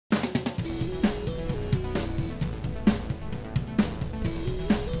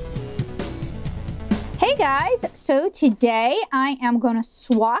Hey guys, so today I am going to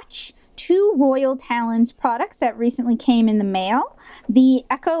swatch two Royal Talens products that recently came in the mail. The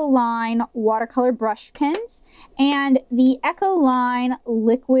Ecoline watercolor brush pens and the Ecoline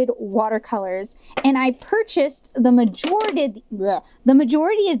liquid watercolors. And I purchased the majority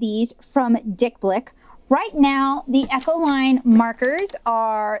of these from Dick Blick. Right now, the Ecoline markers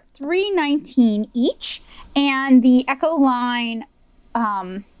are $3.19 each, and the Ecoline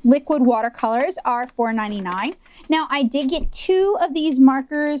liquid watercolors are $4.99. Now, I did get two of these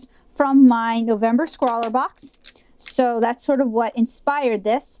markers from my November scrawler box, so that's sort of what inspired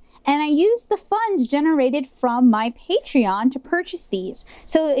this. And I used the funds generated from my Patreon to purchase these.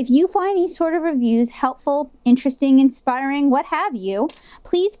 So if you find these sort of reviews helpful, interesting, inspiring, what have you,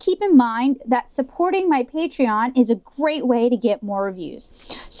 please keep in mind that supporting my Patreon is a great way to get more reviews.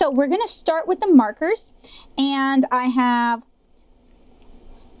 So we're going to start with the markers, and I have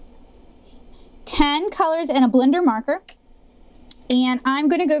 10 colors and a blender marker, and I'm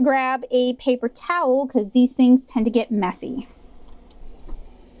going to go grab a paper towel because these things tend to get messy.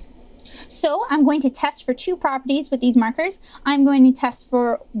 So I'm going to test for two properties with these markers. I'm going to test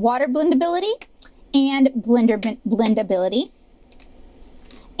for water blendability and blendability.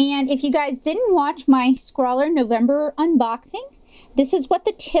 And if you guys didn't watch my Scrawler November unboxing, this is what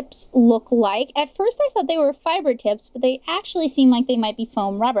the tips look like. At first I thought they were fiber tips, but they actually seem like they might be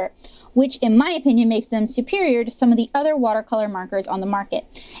foam rubber, which in my opinion makes them superior to some of the other watercolor markers on the market.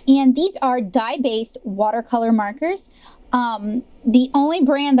 And these are dye-based watercolor markers. The only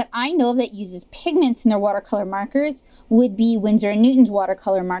brand that I know of that uses pigments in their watercolor markers would be Winsor & Newton's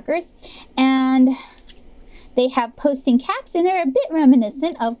watercolor markers. And they have posting caps, and they're a bit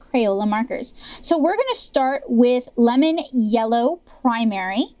reminiscent of Crayola markers. So we're going to start with Lemon Yellow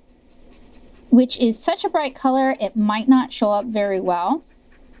Primary, which is such a bright color it might not show up very well.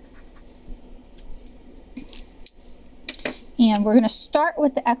 And we're going to start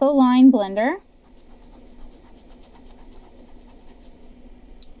with the Ecoline blender.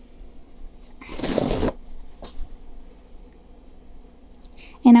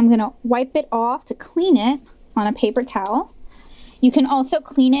 And I'm going to wipe it off to clean it on a paper towel. You can also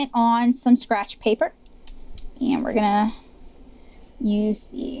clean it on some scratch paper. And we're going to use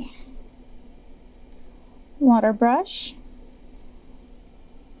the water brush.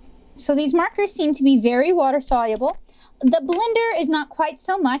 So these markers seem to be very water soluble. The blender is not quite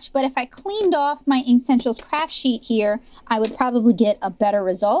so much, but if I cleaned off my Essentials craft sheet here, I would probably get a better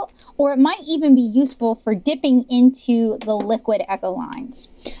result, or it might even be useful for dipping into the liquid Ecolines.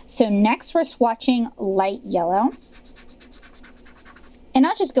 So next we're swatching light yellow. And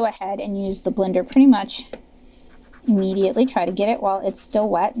I'll just go ahead and use the blender pretty much immediately, try to get it while it's still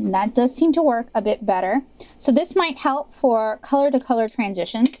wet, and that does seem to work a bit better. So this might help for color to color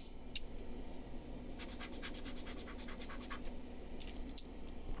transitions.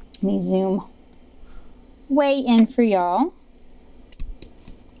 Let me zoom way in for y'all.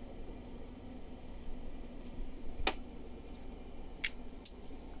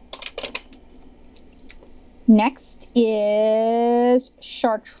 Next is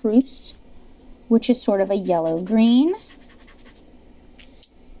Chartreuse, which is sort of a yellow green.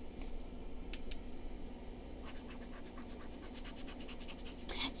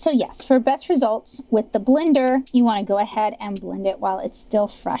 So yes, for best results with the blender, you want to go ahead and blend it while it's still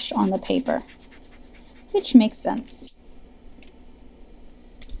fresh on the paper, which makes sense.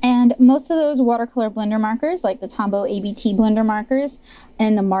 And most of those watercolor blender markers, like the Tombow ABT blender markers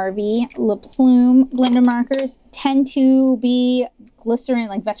and the Marvy Le Plume blender markers, tend to be glycerin,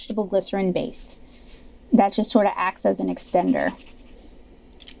 like vegetable glycerin based. That just sort of acts as an extender.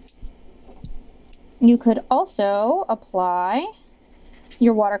 You could also apply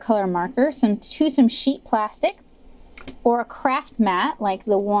your watercolor marker to some sheet plastic or a craft mat like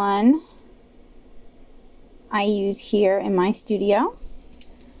the one I use here in my studio.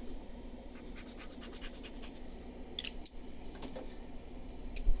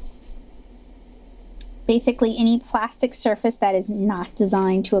 Basically any plastic surface that is not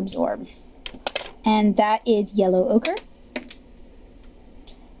designed to absorb. And that is yellow ochre.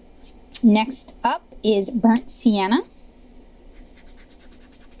 Next up is burnt sienna.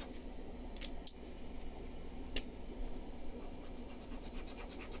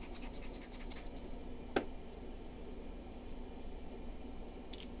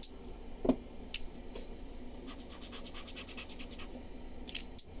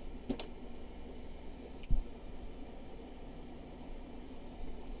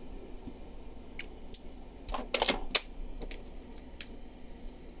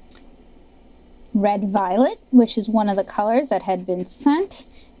 Red Violet, which is one of the colors that had been sent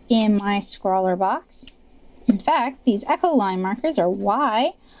in my scrawler box. In fact, these Ecoline markers are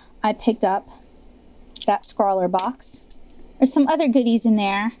why I picked up that Scrawler box. There's some other goodies in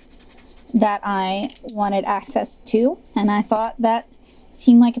there that I wanted access to, and I thought that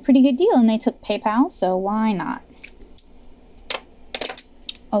seemed like a pretty good deal, and they took PayPal, so why not?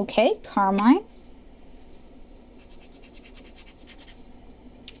 Okay, Carmine.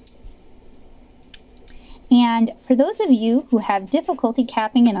 And for those of you who have difficulty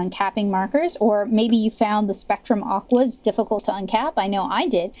capping and uncapping markers, or maybe you found the Spectrum Aquas difficult to uncap, I know I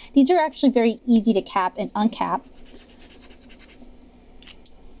did. These are actually very easy to cap and uncap.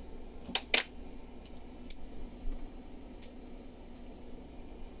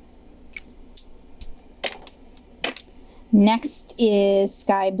 Next is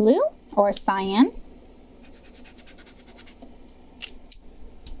Sky Blue or Cyan.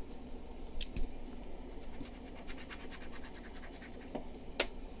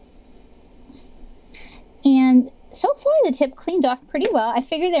 And so far the tip cleaned off pretty well. I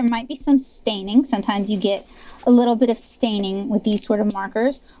figured there might be some staining. Sometimes you get a little bit of staining with these sort of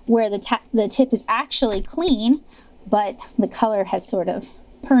markers where the tip is actually clean, but the color has sort of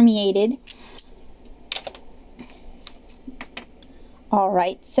permeated. All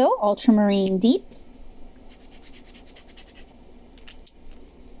right, so Ultramarine Deep.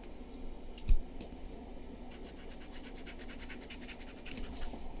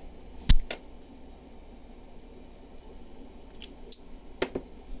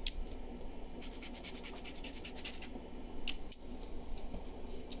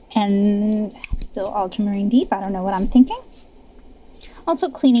 And still Ultramarine Deep, I don't know what I'm thinking. Also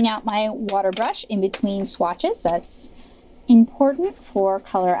cleaning out my water brush in between swatches. That's important for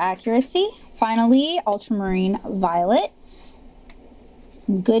color accuracy. Finally, Ultramarine Violet.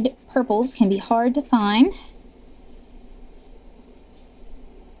 Good purples can be hard to find.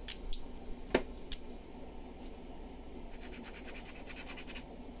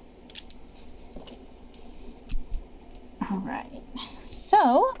 All right,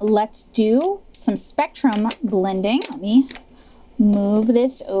 so let's do some spectrum blending. Let me move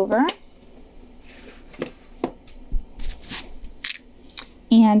this over.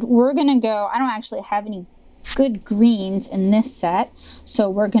 And we're gonna go, I don't actually have any good greens in this set, so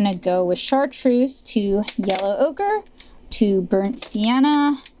we're gonna go with chartreuse to yellow ochre, to burnt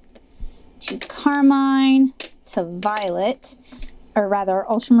sienna, to carmine, to violet, or rather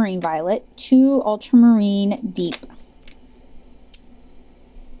ultramarine violet, to ultramarine deep.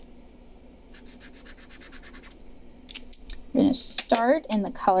 We're gonna start in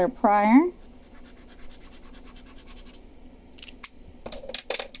the color prior.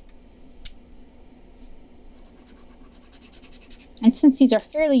 And since these are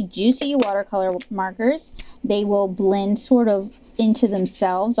fairly juicy watercolor markers, they will blend sort of into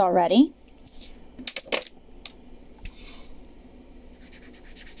themselves already.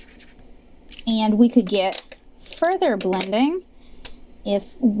 And we could get further blending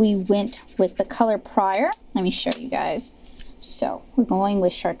if we went with the color prior. Let me show you guys. So we're going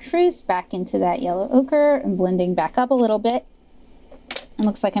with chartreuse back into that yellow ochre and blending back up a little bit. It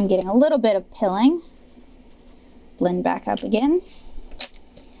looks like I'm getting a little bit of pilling. Blend back up again.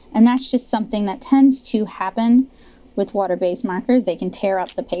 And that's just something that tends to happen with water-based markers. They can tear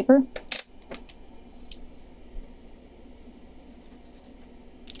up the paper.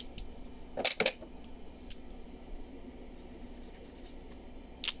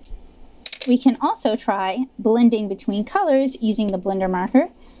 We can also try blending between colors using the blender marker.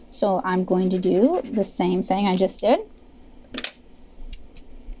 So I'm going to do the same thing I just did.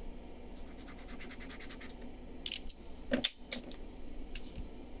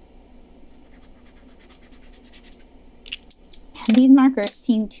 These markers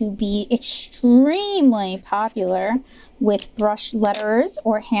seem to be extremely popular with brush letterers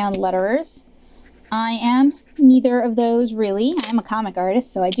or hand letterers. I am neither of those really. I am a comic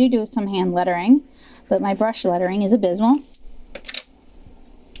artist, so I do some hand lettering, but my brush lettering is abysmal.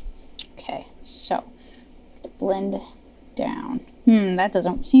 Okay, so blend down. That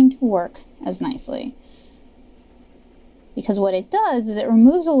doesn't seem to work as nicely. Because what it does is it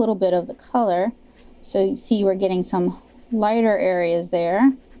removes a little bit of the color. So you see we're getting some lighter areas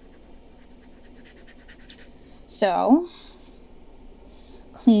there. So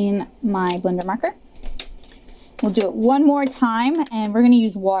clean my blender marker. We'll do it one more time and we're going to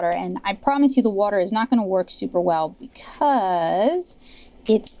use water, and I promise you the water is not going to work super well because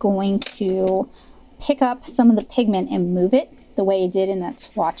it's going to pick up some of the pigment and move it the way it did in that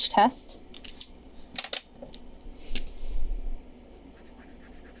swatch test.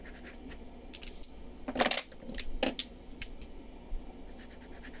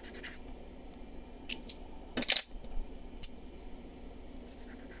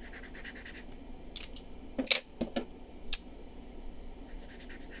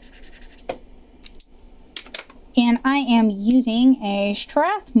 And I am using a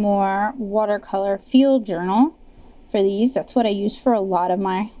Strathmore watercolor field journal for these. That's what I use for a lot of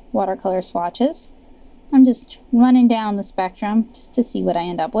my watercolor swatches. I'm just running down the spectrum just to see what I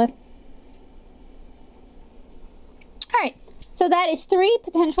end up with. All right, so that is 3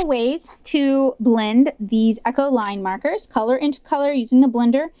 potential ways to blend these Ecoline markers, color into color using the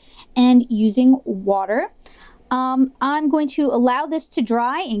blender and using water. I'm going to allow this to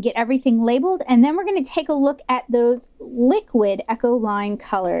dry and get everything labeled, and then we're going to take a look at those liquid Ecoline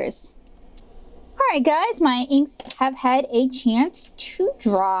colors. All right, guys, my inks have had a chance to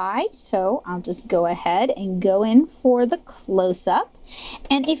dry, so I'll just go ahead and go in for the close-up.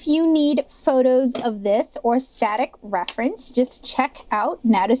 And if you need photos of this or static reference, just check out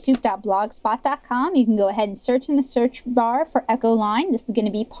nowtosoup.blogspot.com. You can go ahead and search in the search bar for Ecoline. This is going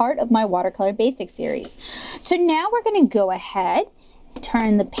to be part of my Watercolor Basics series. So now we're going to go ahead,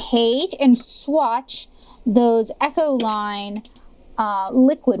 turn the page, and swatch those Ecoline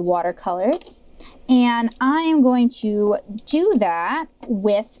liquid watercolors. And I am going to do that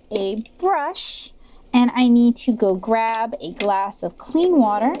with a brush, and I need to go grab a glass of clean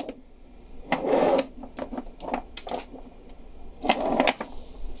water.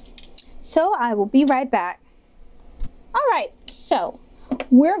 So I will be right back. All right, so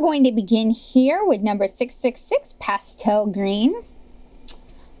we're going to begin here with number 666, pastel green.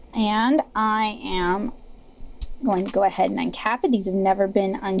 And I am going to go ahead and uncap it. These have never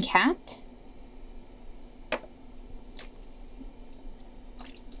been uncapped.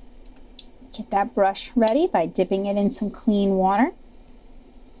 Get that brush ready by dipping it in some clean water.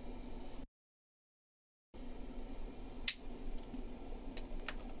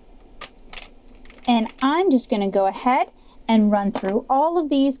 And I'm just going to go ahead and run through all of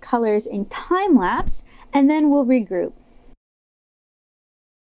these colors in time lapse, and then we'll regroup.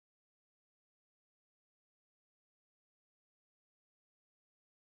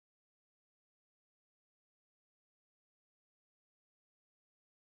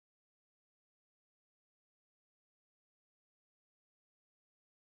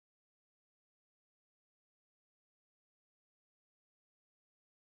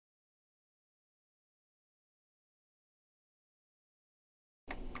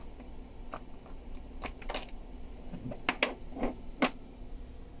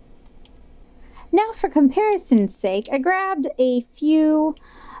 Now, for comparison's sake, I grabbed a few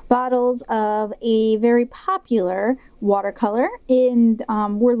bottles of a very popular watercolor, and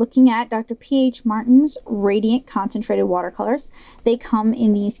we're looking at Dr. P.H. Martin's Radiant Concentrated Watercolors. They come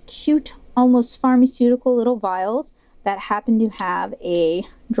in these cute, almost pharmaceutical little vials that happen to have a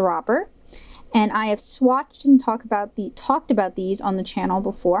dropper. And I have swatched and talked about these on the channel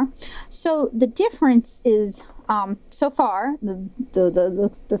before. So the difference is, so far,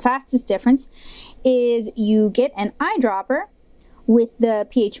 the fastest difference is you get an eyedropper with the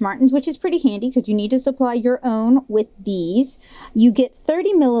P.H. Martins, which is pretty handy because you need to supply your own with these. You get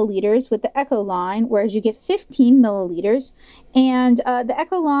 30 milliliters with the Ecoline, whereas you get 15 milliliters. And the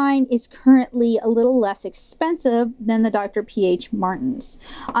Ecoline is currently a little less expensive than the Dr. P.H. Martins.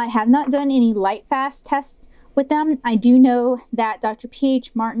 I have not done any light fast tests with them. I do know that Dr.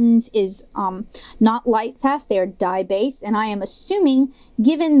 P.H. Martin's is not light fast, they are dye based, and I am assuming,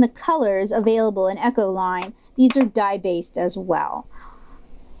 given the colors available in Ecoline, these are dye based as well.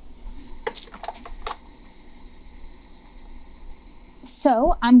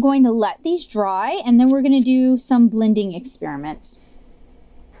 So I'm going to let these dry, and then we're going to do some blending experiments.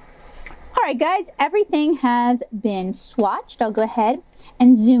 All right, guys, everything has been swatched. I'll go ahead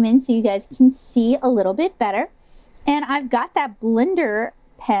and zoom in so you guys can see a little bit better. And I've got that blender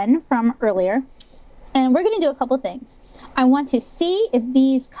pen from earlier, and we're going to do a couple things. I want to see if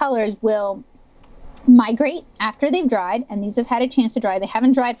these colors will migrate after they've dried, and these have had a chance to dry. They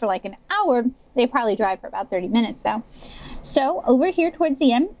haven't dried for like an hour. They probably dried for about 30 minutes though. So over here towards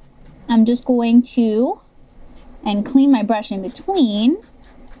the end, I'm just going to, and clean my brush in between,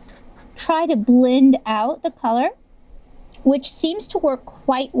 try to blend out the color, which seems to work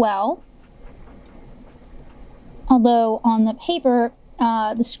quite well. Although on the paper,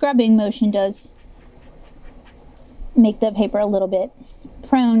 the scrubbing motion does make the paper a little bit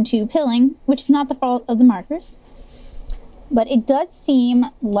prone to pilling, which is not the fault of the markers. But it does seem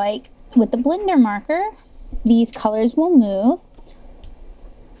like with the blender marker, these colors will move.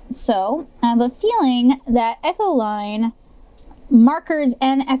 So I have a feeling that Ecoline markers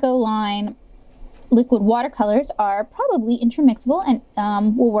and Ecoline liquid watercolors are probably intermixable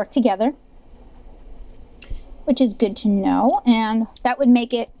and will work together, which is good to know. And that would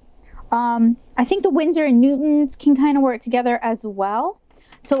make it, I think the Winsor and Newtons can kind of work together as well.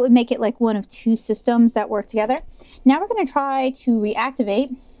 So it would make it like one of two systems that work together. Now we're going to try to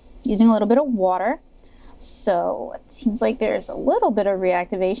reactivate using a little bit of water. So it seems like there's a little bit of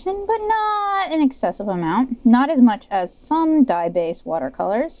reactivation, but not an excessive amount. Not as much as some dye-based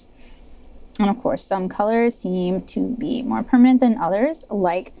watercolors. And of course, some colors seem to be more permanent than others,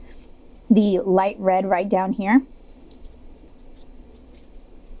 like the light red right down here.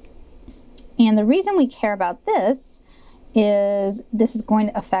 And the reason we care about this is going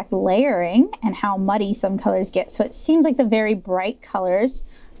to affect layering and how muddy some colors get. So it seems like the very bright colors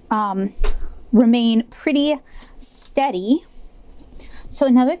remain pretty steady. So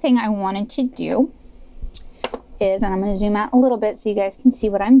another thing I wanted to do is, and I'm going to zoom out a little bit so you guys can see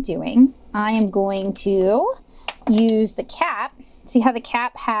what I'm doing. I am going to use the cap. See how the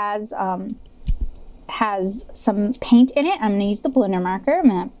cap has some paint in it? I'm going to use the blender marker. I'm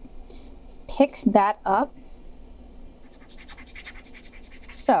going to pick that up.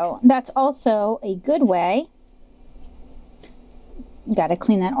 So that's also a good way. You got to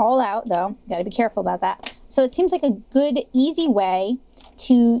clean that all out though. Got to be careful about that. So it seems like a good, easy way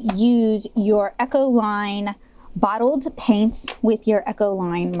to use your Ecoline bottled paints with your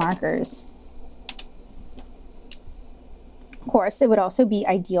Ecoline markers. Of course, it would also be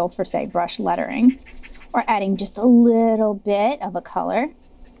ideal for, say, brush lettering or adding just a little bit of a color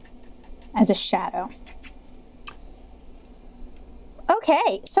as a shadow.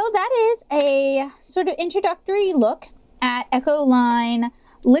 Okay, so that is a sort of introductory look at Ecoline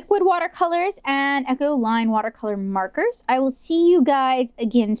liquid watercolors and Ecoline watercolor markers. I will see you guys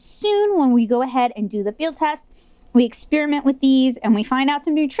again soon when we go ahead and do the field test. We experiment with these and we find out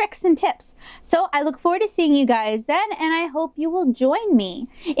some new tricks and tips. So I look forward to seeing you guys then, and I hope you will join me.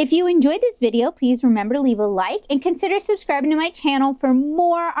 If you enjoyed this video, please remember to leave a like and consider subscribing to my channel for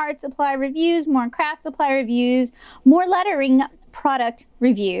more art supply reviews, more craft supply reviews, more lettering product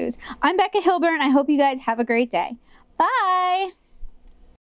reviews. I'm Becca Hilburn. I hope you guys have a great day. Bye.